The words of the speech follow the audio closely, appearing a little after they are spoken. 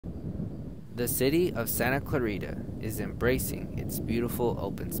The city of Santa Clarita is embracing its beautiful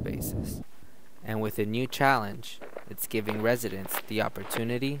open spaces, and with a new challenge, it's giving residents the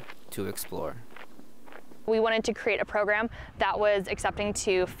opportunity to explore. We wanted to create a program that was accepting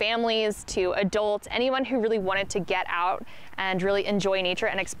to families, to adults, anyone who really wanted to get out and really enjoy nature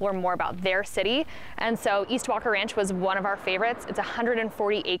and explore more about their city. And so East Walker Ranch was one of our favorites. It's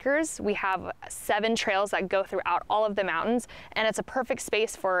 140 acres. We have 7 trails that go throughout all of the mountains, and it's a perfect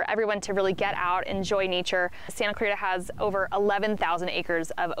space for everyone to really get out, enjoy nature. Santa Clarita has over 11,000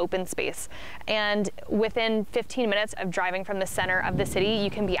 acres of open space. And within 15 minutes of driving from the center of the city, you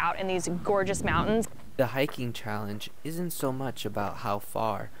can be out in these gorgeous mountains. The hiking challenge isn't so much about how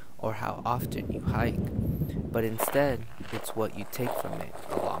far or how often you hike, but instead, it's what you take from it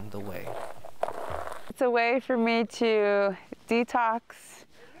along the way. It's a way for me to detox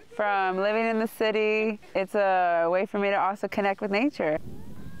from living in the city. It's a way for me to also connect with nature.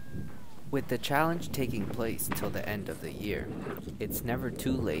 With the challenge taking place till the end of the year, it's never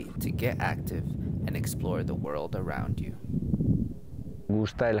too late to get active and explore the world around you. Me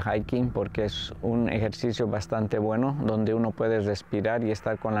gusta el hiking porque es un ejercicio bastante bueno donde uno puede respirar y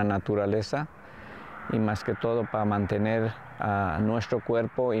estar con la naturaleza y más que todo para mantener nuestro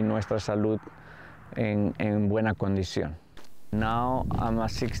cuerpo y nuestra salud en buena condición. Now I'm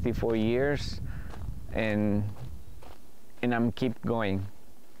 64 years and I'm keep going.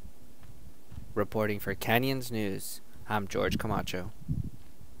 Reporting for Canyons News, I'm George Camacho.